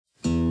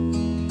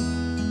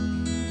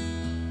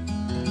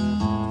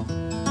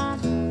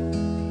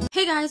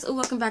Hey guys,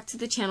 welcome back to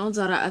the channel,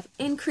 Daughter of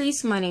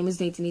Increase. My name is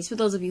Denise. For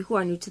those of you who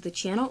are new to the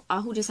channel,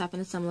 or who just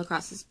happened to stumble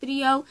across this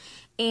video,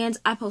 and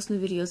I post new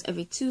videos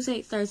every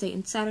Tuesday, Thursday,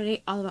 and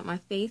Saturday, all about my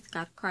faith,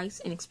 God,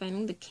 Christ, and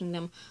expanding the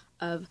kingdom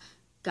of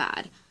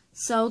God.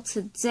 So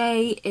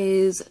today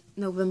is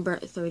November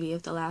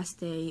 30th, the last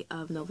day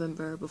of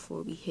November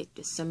before we hit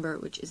December,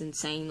 which is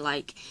insane.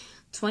 Like,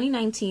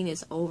 2019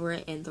 is over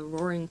and the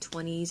roaring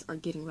 20s are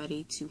getting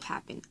ready to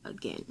happen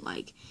again.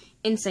 Like,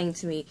 insane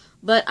to me.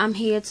 But I'm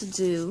here to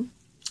do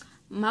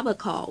my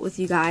book haul with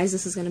you guys.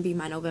 This is going to be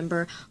my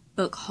November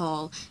book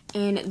haul.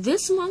 And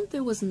this month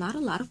there was not a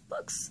lot of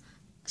books,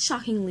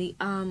 shockingly.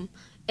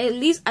 At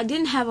least I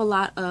didn't have a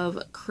lot of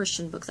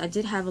Christian books. I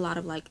did have a lot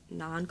of like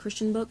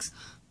non-Christian books,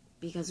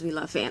 because we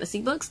love fantasy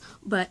books,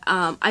 but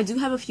I do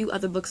have a few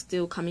other books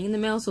still coming in the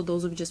mail, so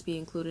those will just be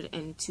included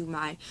into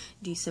my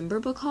December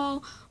book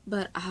haul.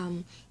 But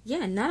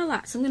yeah, not a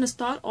lot. So I'm gonna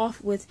start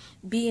off with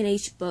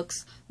B&H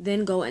books,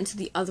 then go into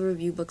the other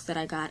review books that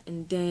I got,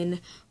 and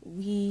then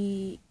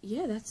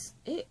that's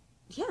it.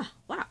 Yeah,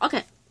 wow,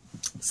 okay.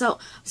 So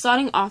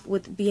starting off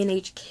with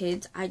B&H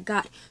Kids, I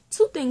got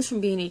two things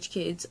from B&H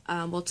Kids.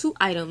 Well, two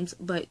items,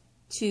 but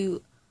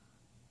two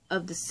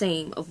of the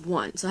same of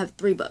one. So I have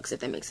three books, if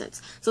that makes sense.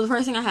 So the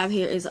first thing I have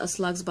here is A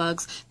Slug's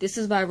Bugs. This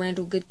is by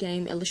Randall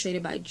Goodgame,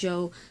 illustrated by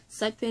Joe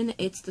Sutphin.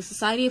 It's the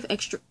Society of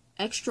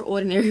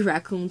Extraordinary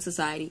Raccoon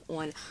Society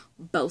on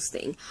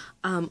boasting.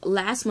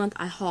 Last month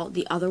I hauled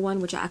the other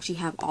one, which I actually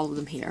have all of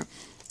them here.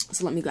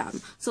 So let me grab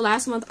them. So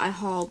last month I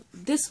hauled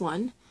this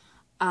one,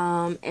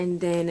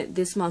 and then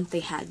this month they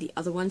had the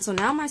other one. So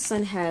now my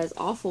son has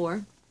all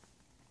four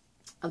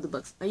of the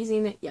books. Are you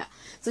seeing it? Yeah.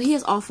 So he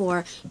has all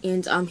four,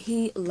 and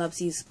he loves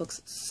these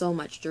books so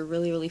much. They're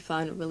really, really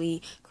fun,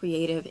 really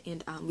creative,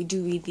 and we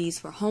do read these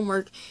for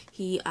homework.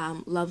 He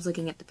loves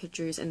looking at the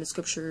pictures and the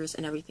scriptures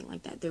and everything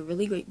like that. They're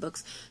really great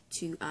books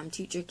to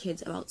teach your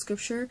kids about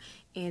scripture,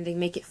 and they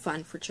make it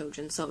fun for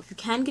children. So if you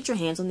can get your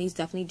hands on these,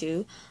 definitely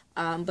do.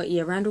 But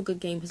yeah, Randall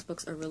Goodgame, his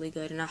books are really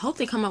good, and I hope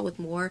they come out with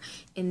more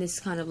in this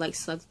kind of like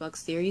Slug's Bugs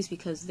series,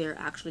 because they're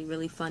actually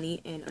really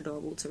funny and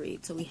adorable to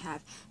read. So we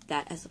have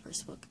that as the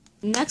first book.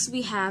 Next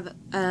we have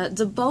a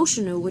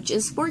devotional, which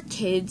is for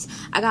kids.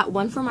 I got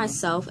one for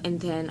myself, and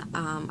then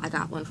I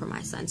got one for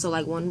my son. So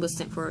like one was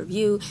sent for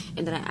review,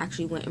 and then I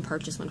actually went and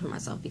purchased one for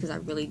myself, because I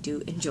really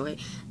do enjoy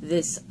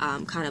this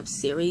kind of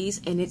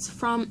series. And it's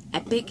from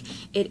Epic.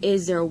 It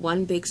is their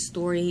one big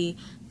story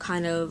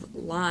kind of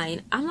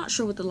line. I'm not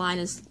sure what the line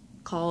is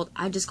called.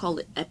 I just call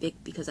it Epic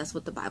because that's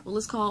what the Bible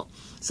is called.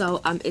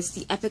 So it's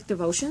the Epic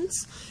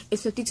Devotions.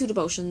 It's 52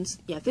 devotions.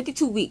 Yeah,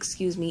 52 weeks,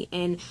 excuse me.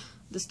 And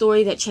the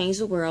story that changed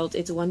the world.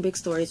 It's one big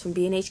story. It's from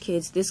B&H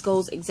Kids. This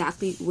goes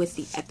exactly with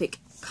the Epic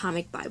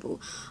comic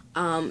Bible.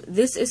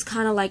 This is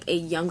kind of like a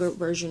younger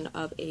version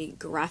of a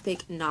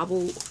graphic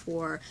novel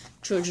for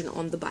children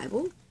on the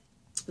Bible.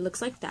 It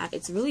looks like that.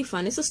 It's really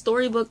fun. It's a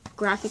storybook,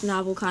 graphic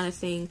novel kind of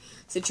thing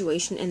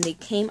situation, and they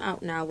came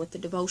out now with the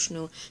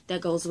devotional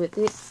that goes with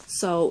it.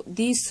 So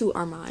these two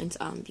are mine,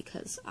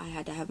 because I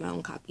had to have my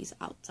own copies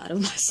outside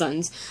of my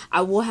son's.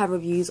 I will have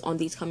reviews on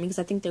these coming, because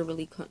I think they're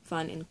really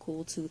fun and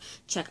cool to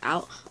check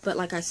out. But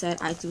like I said,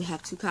 I do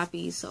have two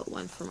copies, so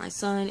one for my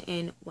son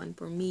and one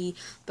for me.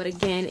 But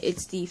again,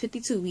 it's the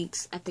 52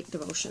 Weeks Epic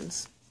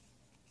Devotions.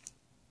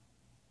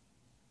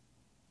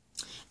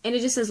 And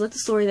it just says, let the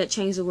story that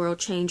changed the world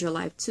change your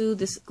life too.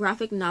 This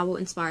graphic novel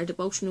inspired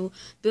devotional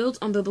builds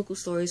on biblical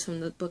stories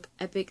from the book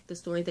Epic, the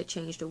story that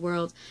changed the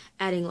world,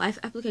 adding life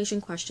application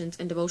questions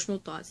and devotional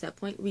thoughts that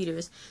point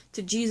readers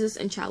to Jesus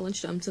and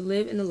challenge them to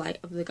live in the light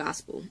of the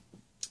gospel.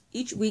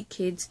 Each week,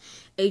 kids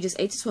ages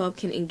 8 to 12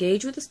 can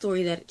engage with the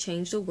story that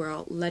changed the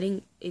world,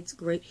 letting its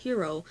great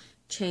hero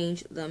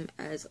change them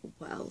as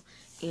well.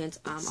 And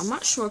I'm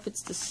not sure if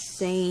it's the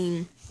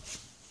same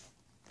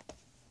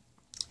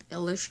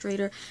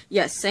illustrator.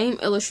 Yes, same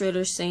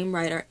illustrator, same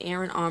writer,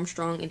 Aaron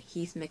Armstrong and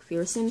Heath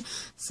McPherson.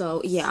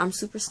 So yeah, I'm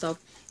super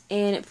stoked.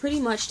 And pretty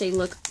much they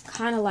look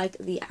kind of like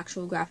the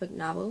actual graphic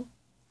novel.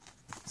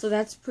 So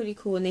that's pretty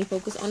cool, and they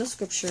focus on a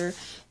scripture.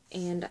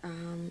 And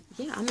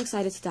yeah, I'm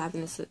excited to dive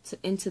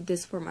into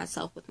this for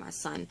myself with my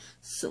son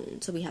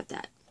soon. So we have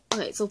that.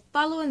 Okay, so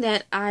following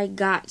that, I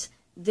got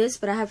this,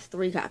 but I have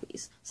three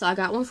copies. So I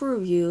got one for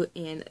review,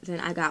 and then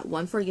I got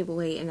one for a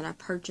giveaway, and then I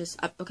purchased,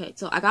 okay,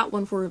 so I got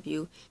one for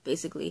review,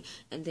 basically,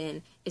 and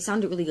then it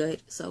sounded really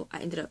good, so I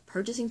ended up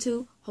purchasing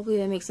two. Hopefully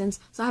that makes sense.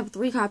 So I have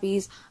three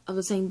copies of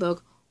the same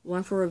book,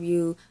 one for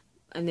review,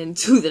 and then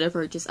two that I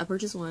purchased. I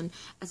purchased one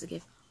as a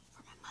gift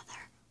for my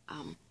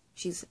mother.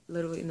 She's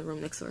literally in the room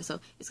next door, so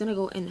it's gonna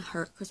go in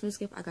her Christmas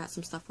gift. I got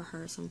some stuff for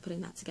her, so I'm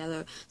putting that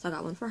together. So I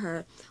got one for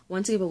her,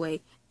 one to give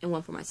away, and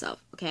one for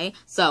myself, okay?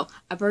 So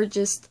I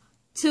purchased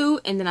two,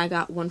 and then I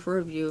got one for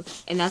review,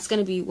 and that's going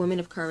to be Women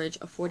of Courage,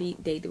 a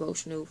 40-day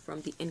devotional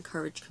from the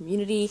Encourage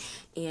community.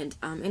 And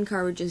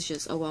Encourage is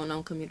just a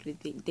well-known community.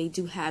 They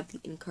do have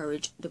the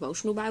Encourage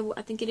devotional Bible,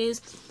 I think it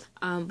is,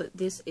 but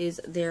this is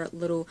their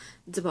little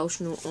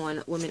devotional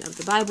on women of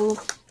the Bible.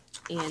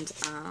 And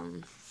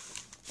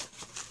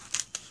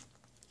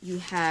you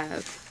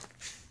have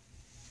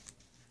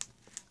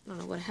don't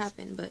know what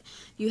happened, but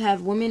you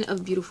have women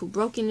of beautiful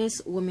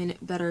brokenness, women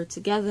better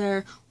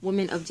together,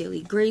 women of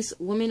daily grace,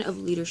 women of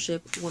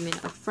leadership, women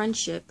of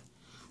friendship,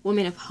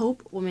 women of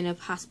hope, women of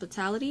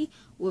hospitality,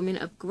 women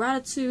of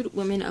gratitude,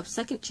 women of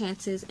second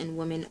chances, and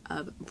women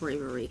of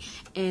bravery.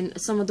 And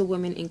some of the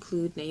women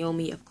include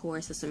Naomi, of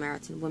course, the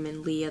Samaritan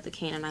woman, Leah, the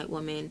Canaanite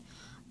woman,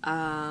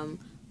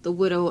 the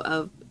widow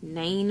of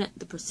Nain,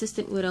 the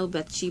persistent widow,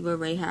 Bathsheba,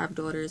 Rahab,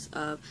 daughters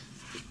of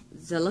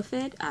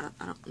Zelophehad, I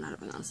don't know how to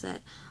pronounce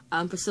that,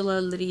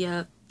 Priscilla,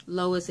 Lydia,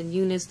 Lois and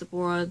Eunice,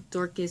 Deborah,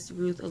 Dorcas,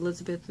 Ruth,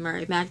 Elizabeth,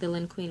 Mary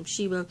Magdalene, Queen of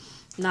Sheba,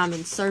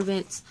 Naaman's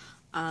servants,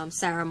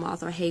 Sarah,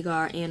 Martha,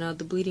 Hagar, Anna,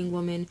 the bleeding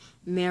woman,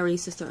 Mary,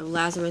 sister of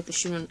Lazarus,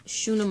 the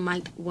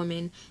Shunammite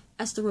woman,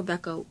 Esther,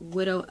 Rebecca,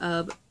 widow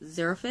of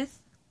Zarephath,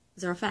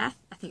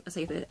 I think I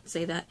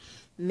say that,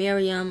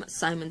 Miriam,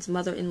 Simon's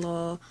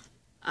mother-in-law.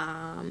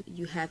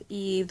 You have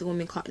Eve, the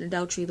woman caught in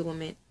adultery,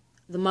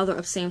 the mother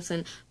of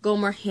Samson,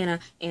 Gomer, Hannah,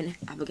 and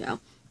Abigail.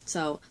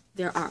 So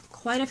there are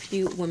quite a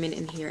few women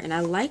in here, and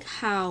I like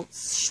how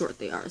short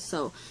they are.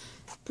 So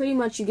pretty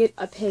much you get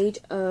a page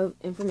of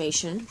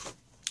information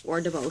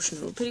or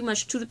devotional, pretty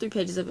much 2 to 3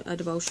 pages of a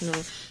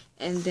devotional,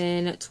 and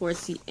then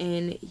towards the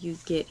end you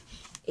get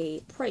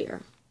a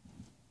prayer,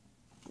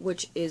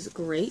 which is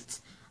great.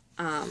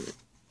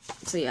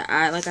 So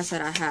yeah, like I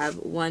said, I have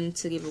one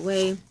to give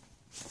away,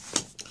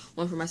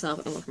 one for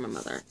myself and one for my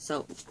mother.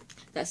 So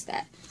that's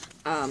that.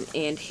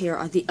 And here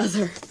are the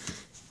other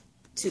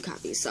 2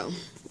 copies. So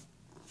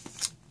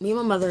me and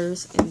my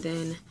mother's, and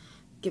then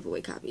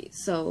giveaway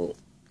copies. So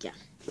yeah.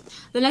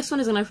 The next one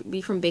is going to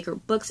be from Baker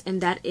Books,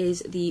 and that is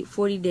the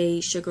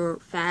 40-Day Sugar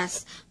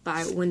Fast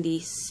by Wendy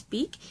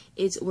Speak.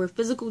 It's where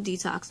physical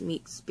detox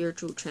meets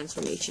spiritual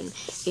transformation.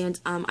 And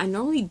I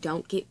normally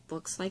don't get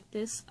books like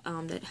this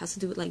that has to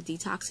do with like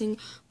detoxing,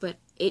 but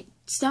it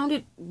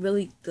sounded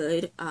really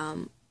good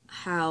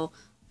how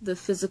the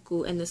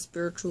physical and the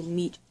spiritual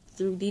meet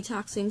through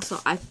detoxing. So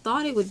I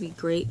thought it would be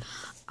great.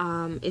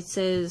 It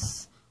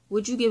says,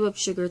 would you give up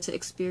sugar to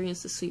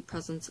experience the sweet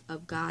presence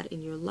of God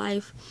in your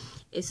life?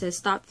 It says,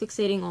 stop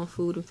fixating on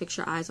food and fix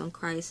your eyes on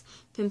Christ.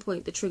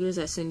 Pinpoint the triggers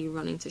that send you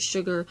running to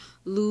sugar.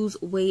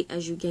 Lose weight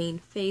as you gain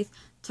faith.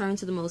 Turn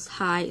to the Most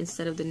High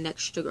instead of the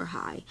next sugar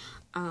high.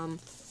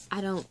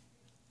 I don't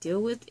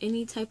deal with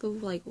any type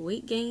of like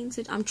weight gains.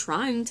 I'm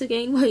trying to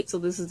gain weight, so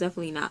this is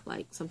definitely not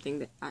like something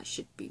that I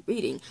should be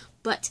reading.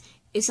 But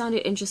it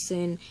sounded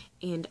interesting,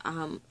 and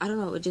I don't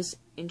know, it just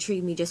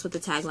intrigued me just with the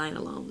tagline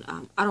alone.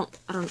 I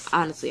don't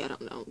honestly, I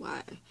don't know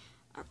why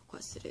I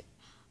requested it.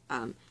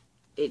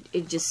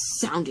 It just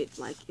sounded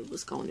like it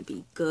was going to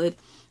be good.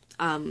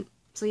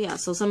 So yeah,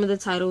 so some of the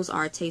titles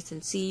are Taste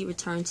and See,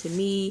 Return to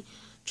Me,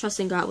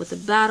 Trusting God with the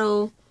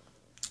Battle,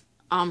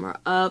 Armor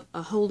Up,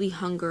 A Holy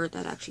Hunger.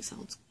 That actually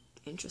sounds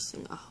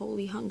interesting. A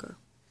Holy Hunger.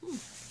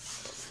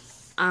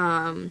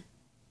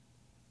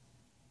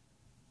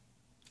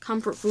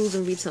 Comfort Foods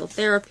and Retail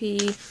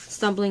Therapy,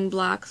 Stumbling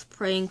Blocks,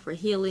 Praying for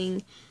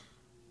Healing,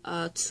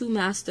 2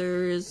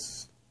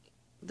 Masters,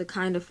 The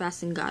Kind of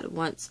Fasting God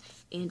Wants,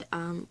 and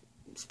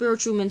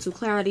Spiritual Mental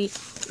Clarity.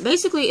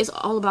 Basically, it's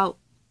all about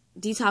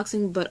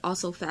detoxing, but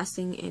also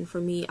fasting. And for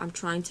me, I'm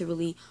trying to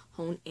really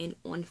hone in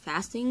on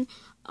fasting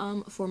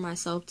for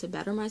myself, to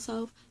better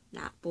myself,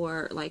 not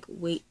for like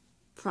weight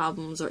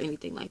problems or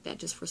anything like that,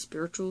 just for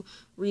spiritual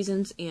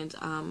reasons. And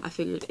I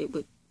figured it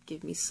would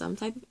give me some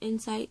type of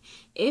insight.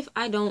 If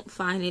I don't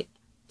find it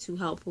too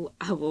helpful,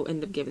 I will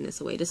end up giving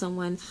this away to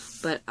someone.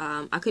 But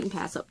I couldn't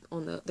pass up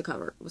on the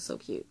cover. It was so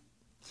cute.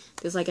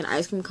 There's like an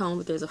ice cream cone,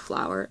 but there's a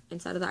flower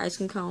inside of the ice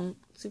cream cone.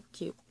 Super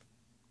cute.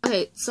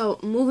 Okay, so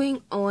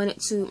moving on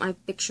to my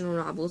fictional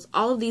novels.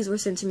 All of these were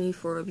sent to me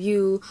for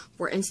review,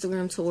 for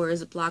Instagram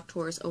tours, blog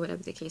tours, or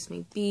whatever the case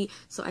may be.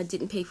 So I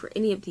didn't pay for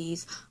any of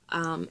these.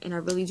 And I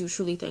really do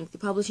truly thank the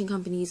publishing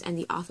companies and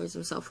the authors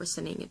themselves for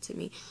sending it to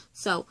me.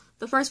 So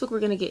the first book we're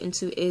going to get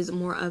into is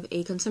more of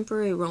a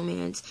contemporary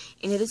romance,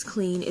 and it is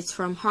clean. It's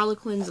from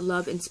Harlequin's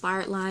Love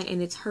Inspired line,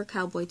 and it's Her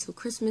Cowboy Till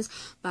Christmas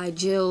by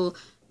Jill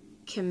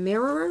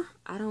Kimmerer.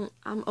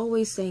 I'm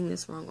always saying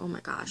this wrong. Oh my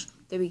gosh.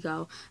 There we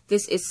go.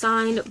 This is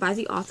signed by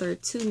the author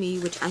to me,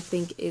 which I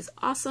think is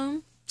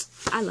awesome.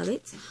 I love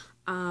it.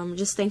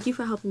 Just thank you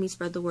for helping me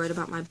spread the word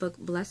about my book.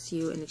 Bless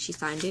you. And then she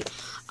signed it.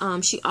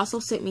 She also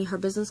sent me her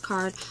business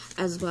card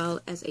as well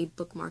as a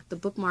bookmark. The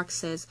bookmark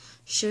says,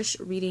 "Shush,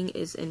 reading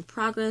is in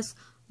progress.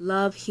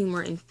 Love,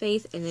 humor, and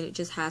faith." And then it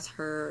just has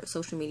her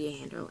social media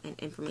handle and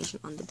information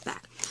on the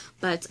back.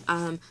 But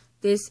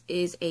this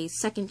is a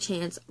second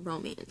chance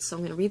romance. So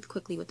I'm going to read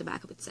quickly what the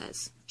back of it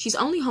says. She's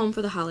only home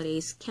for the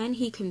holidays. Can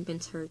he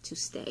convince her to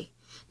stay?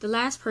 The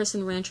last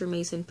person rancher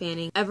Mason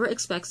Fanning ever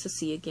expects to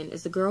see again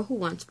is the girl who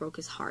once broke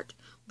his heart.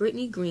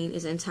 Brittany Green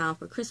is in town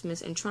for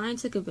Christmas and trying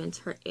to convince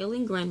her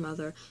ailing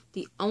grandmother,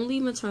 the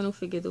only maternal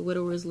figure the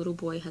widower's little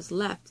boy has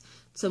left,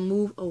 to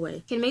move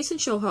away. Can Mason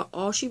show her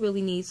all she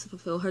really needs to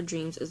fulfill her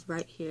dreams is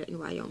right here in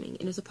Wyoming?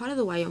 And it's a part of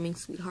the Wyoming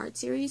Sweetheart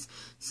series,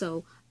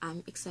 so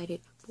I'm excited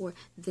for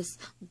this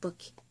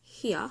book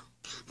here.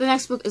 The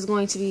next book is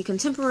going to be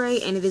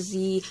contemporary, and it is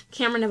The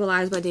Camera Never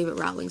Lies by David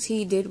Rawlings.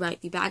 He did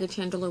write The Baggage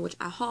Handler, which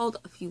I hauled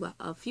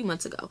a few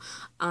months ago,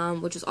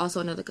 which is also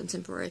another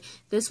contemporary.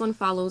 This one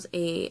follows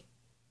a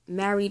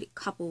married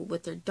couple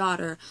with their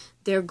daughter.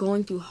 They're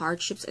going through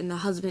hardships, and the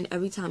husband,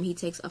 every time he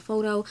takes a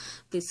photo,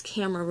 this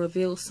camera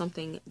reveals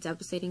something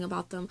devastating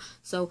about them.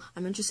 So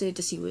I'm interested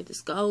to see where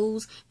this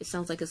goes. It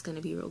sounds like it's going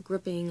to be real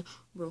gripping,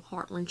 real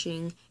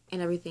heart-wrenching,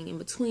 and everything in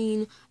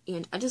between.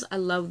 And I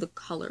love the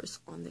colors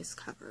on this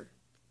cover.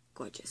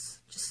 Gorgeous,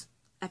 just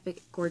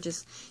epic,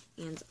 gorgeous.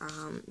 And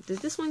did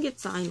this one get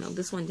signed? No,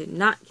 this one did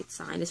not get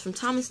signed. It's from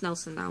Thomas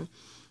Nelson now.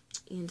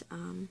 And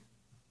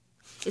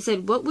it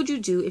said, "What would you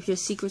do if your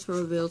secrets were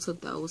revealed to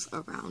those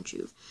around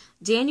you?"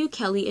 Daniel,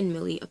 Kelly, and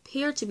Millie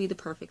appear to be the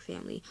perfect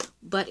family,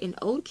 but an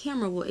old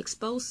camera will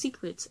expose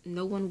secrets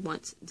no one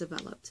once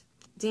developed.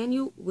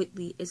 Daniel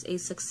Whitley is a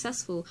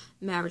successful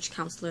marriage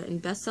counselor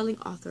and best-selling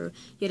author,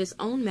 yet his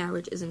own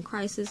marriage is in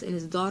crisis and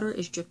his daughter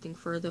is drifting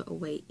further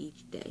away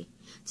each day.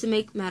 To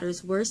make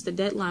matters worse, the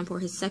deadline for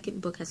his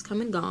second book has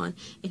come and gone,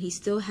 and he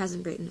still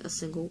hasn't written a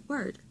single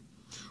word.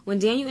 When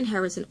Daniel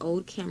inherits an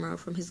old camera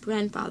from his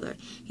grandfather,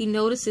 he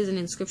notices an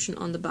inscription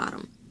on the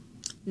bottom.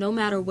 "No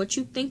matter what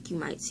you think you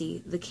might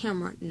see, the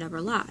camera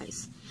never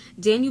lies."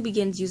 Daniel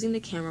begins using the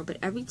camera, but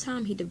every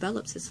time he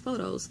develops his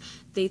photos,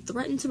 they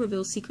threaten to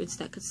reveal secrets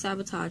that could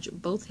sabotage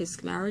both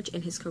his marriage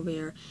and his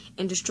career,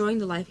 and destroying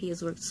the life he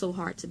has worked so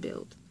hard to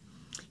build.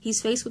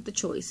 He's faced with the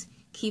choice: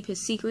 keep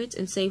his secrets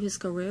and save his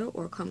career,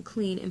 or come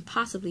clean and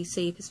possibly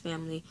save his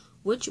family.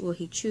 Which will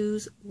he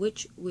choose?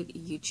 Which would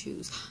you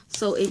choose?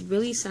 So it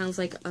really sounds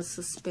like a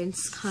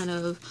suspense kind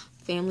of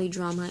family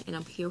drama, and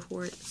I'm here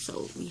for it.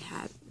 So we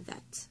have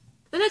that.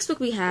 The next book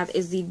we have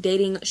is The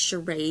Dating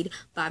Charade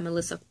by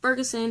Melissa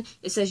Ferguson.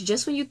 It says,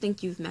 "Just when you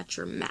think you've met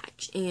your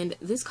match." And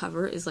this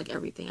cover is like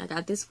everything. I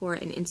got this for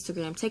an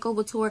Instagram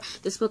takeover tour.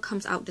 This book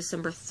comes out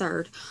December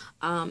 3rd.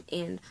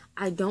 And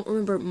I don't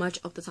remember much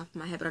off the top of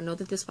my head, but I know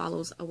that this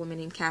follows a woman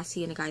named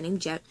Cassie and a guy named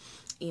Jet.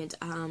 And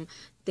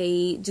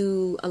they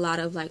do a lot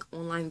of like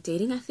online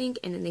dating, I think,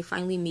 and then they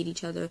finally meet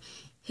each other,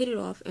 hit it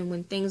off, and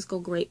when things go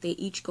great, they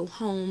each go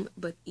home,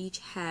 but each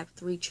have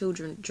 3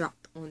 children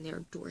dropped on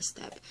their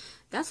doorstep.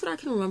 That's what I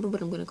can remember,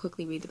 but I'm going to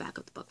quickly read the back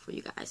of the book for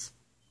you guys.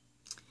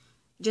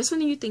 Just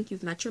when you think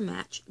you've met your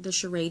match, the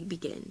charade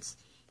begins.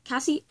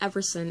 Cassie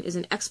Everson is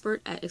an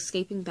expert at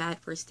escaping bad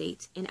first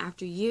dates, and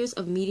after years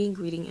of meeting,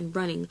 greeting, and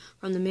running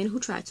from the men who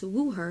tried to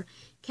woo her,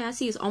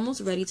 Cassie is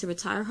almost ready to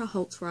retire her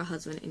hopes for a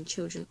husband and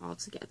children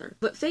altogether.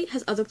 But fate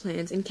has other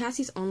plans, and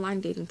Cassie's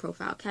online dating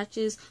profile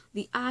catches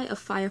the eye of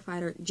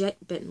firefighter Jet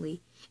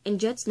Bentley. In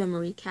Jet's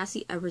memory,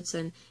 Cassie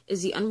Everson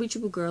is the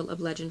unreachable girl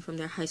of legend from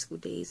their high school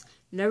days.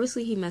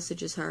 Nervously, he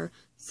messages her,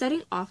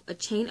 setting off a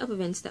chain of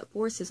events that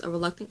forces a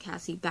reluctant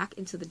Cassie back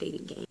into the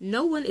dating game.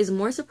 No one is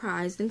more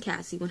surprised than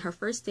Cassie when her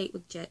first date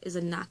with Jet is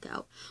a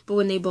knockout, but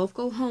when they both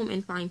go home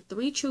and find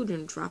 3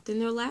 children dropped in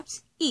their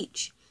laps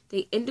each,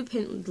 they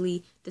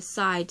independently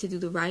decide to do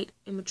the right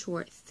and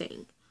mature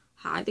thing.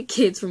 Hide the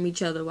kids from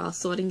each other while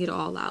sorting it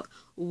all out.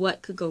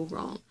 What could go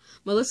wrong?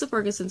 Melissa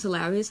Ferguson's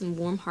hilarious and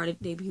warm-hearted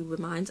debut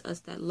reminds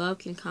us that love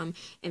can come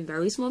in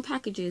very small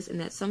packages, and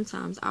that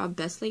sometimes our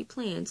best laid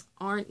plans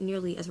aren't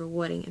nearly as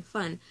rewarding and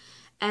fun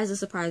as the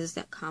surprises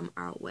that come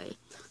our way.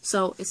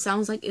 So it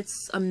sounds like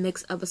it's a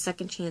mix of a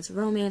second chance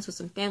romance with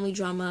some family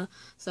drama.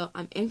 So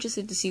I'm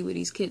interested to see where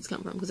these kids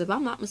come from, because if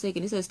I'm not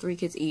mistaken, it says 3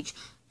 kids each.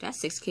 That's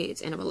 6 kids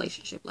in a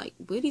relationship. Like,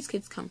 where do these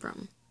kids come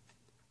from?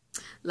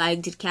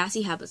 Like, did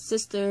Cassie have a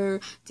sister?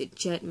 Did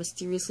Jet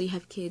mysteriously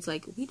have kids?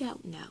 Like, we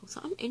don't know.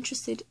 So I'm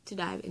interested to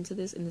dive into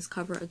this, and this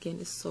cover, again,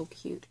 is so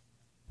cute.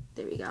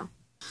 There we go.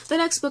 The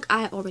next book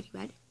I already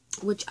read,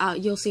 which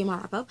you'll see in my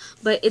wrap-up,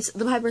 but it's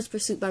The Piper's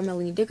Pursuit by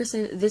Melanie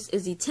Dickerson. This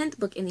is the 10th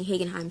book in the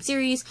Hagenheim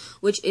series,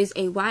 which is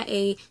a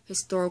YA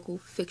historical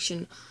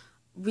fiction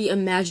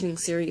reimagining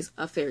series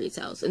of fairy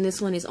tales, and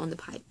this one is on the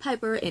Pied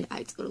Piper, and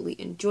I totally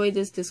enjoyed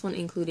this. This one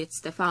included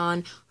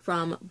Stefan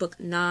from book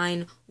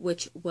 9,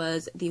 which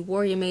was The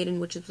Warrior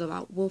Maiden, which was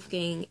about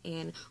Wolfgang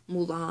and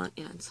Mulan,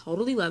 and I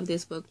totally loved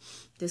this book.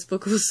 This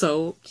book was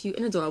so cute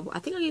and adorable. I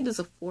think I gave this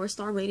a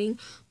 4-star rating,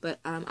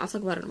 but I'll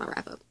talk about it in my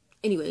wrap-up.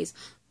 Anyways,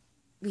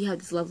 we have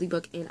this lovely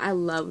book, and I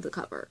love the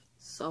cover.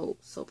 So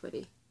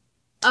pretty.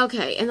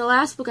 Okay, and the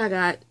last book I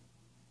got,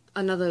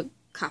 another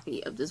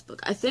copy of this book.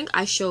 I think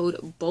I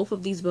showed both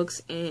of these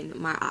books in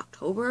my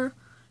October,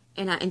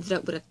 and I ended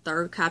up with a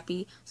 3rd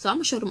copy. So I'm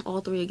gonna show them all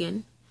 3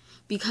 again,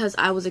 because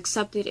I was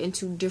accepted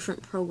into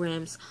different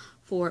programs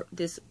for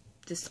this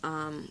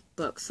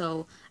book.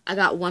 So I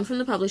got one from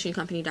the publishing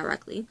company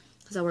directly,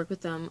 because I work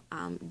with them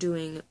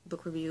doing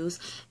book reviews,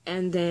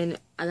 and then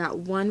I got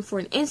one for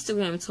an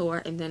Instagram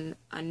tour, and then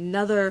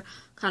another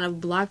kind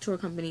of blog tour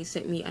company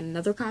sent me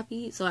another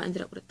copy, so I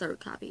ended up with a 3rd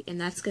copy, and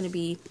that's going to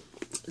be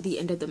The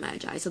End of the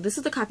Magi. So this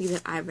is the copy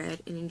that I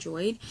read and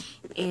enjoyed,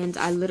 and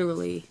I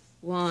literally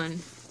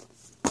 1,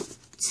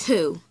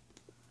 2,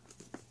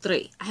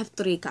 3. I have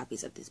 3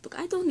 copies of this book.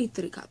 I don't need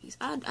 3 copies.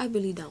 I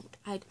really don't.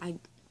 I don't.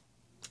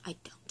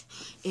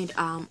 And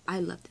I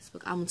love this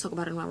book. I'm gonna talk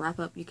about it in my wrap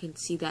up. You can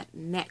see that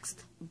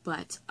next.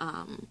 But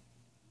well,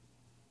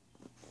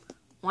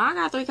 I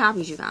got 3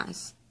 copies, you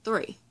guys.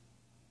 3.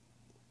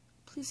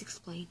 Please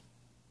explain.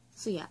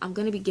 So yeah, I'm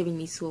gonna be giving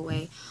these 2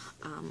 away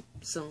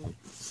soon.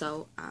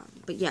 So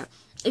but yeah,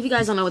 if you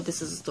guys don't know what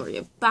this is a story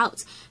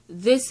about,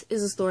 this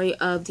is a story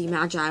of the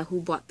Magi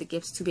who brought the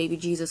gifts to baby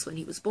Jesus when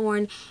he was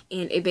born,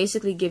 and it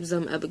basically gives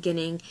them a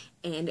beginning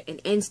and an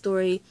end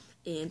story,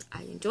 and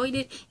I enjoyed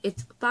it.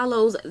 It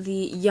follows the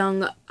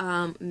young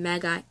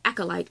Magi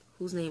acolyte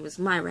whose name is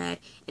Myrad,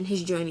 and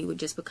his journey with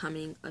just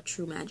becoming a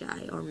true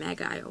Magi or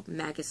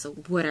Magus or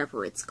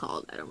whatever it's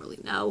called. I don't really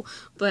know,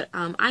 but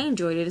I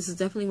enjoyed it. This is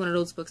definitely one of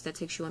those books that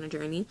takes you on a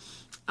journey.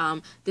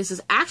 This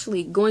is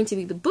actually going to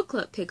be the book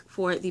club pick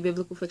for the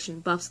Biblical Fiction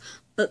Buffs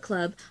book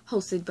club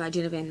hosted by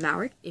Jenna Van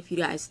Maurik. If you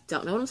guys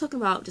don't know what I'm talking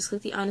about, just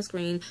click the eye on the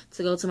screen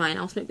to go to my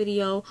announcement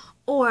video,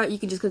 or you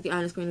can just click the eye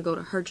on the screen to go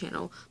to her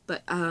channel.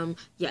 But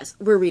yes,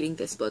 we're reading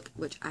this book,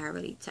 which I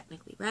already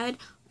technically read,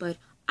 but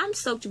I'm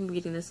stoked to be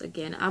reading this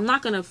again. I'm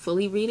not going to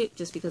fully read it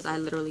just because I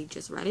literally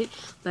just read it,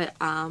 but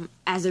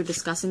as they're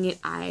discussing it,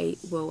 I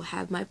will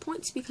have my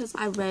points because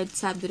I read,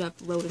 tabbed it up,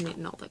 wrote in it,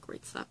 and all that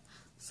great stuff.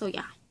 So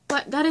yeah.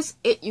 But that is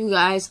it, you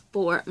guys,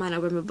 for my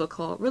November book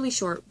haul. Really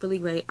short, really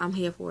great. I'm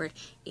here for it.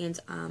 And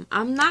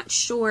I'm not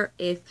sure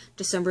if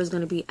December is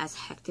going to be as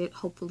hectic.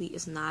 Hopefully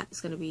it's not.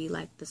 It's going to be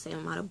like the same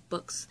amount of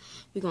books.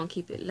 We're going to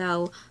keep it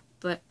low.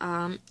 But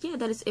yeah,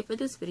 that is it for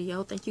this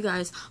video. Thank you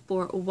guys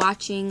for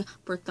watching,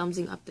 for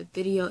thumbsing up the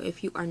video.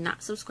 If you are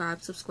not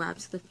subscribed, subscribe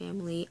to the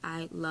family.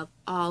 I love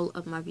all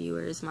of my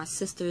viewers, my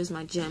sisters,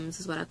 my gems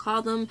is what I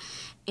call them.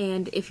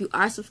 And if you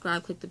are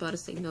subscribed, click the bell to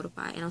stay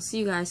notified. And I'll see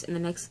you guys in the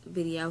next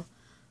video.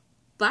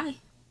 Bye.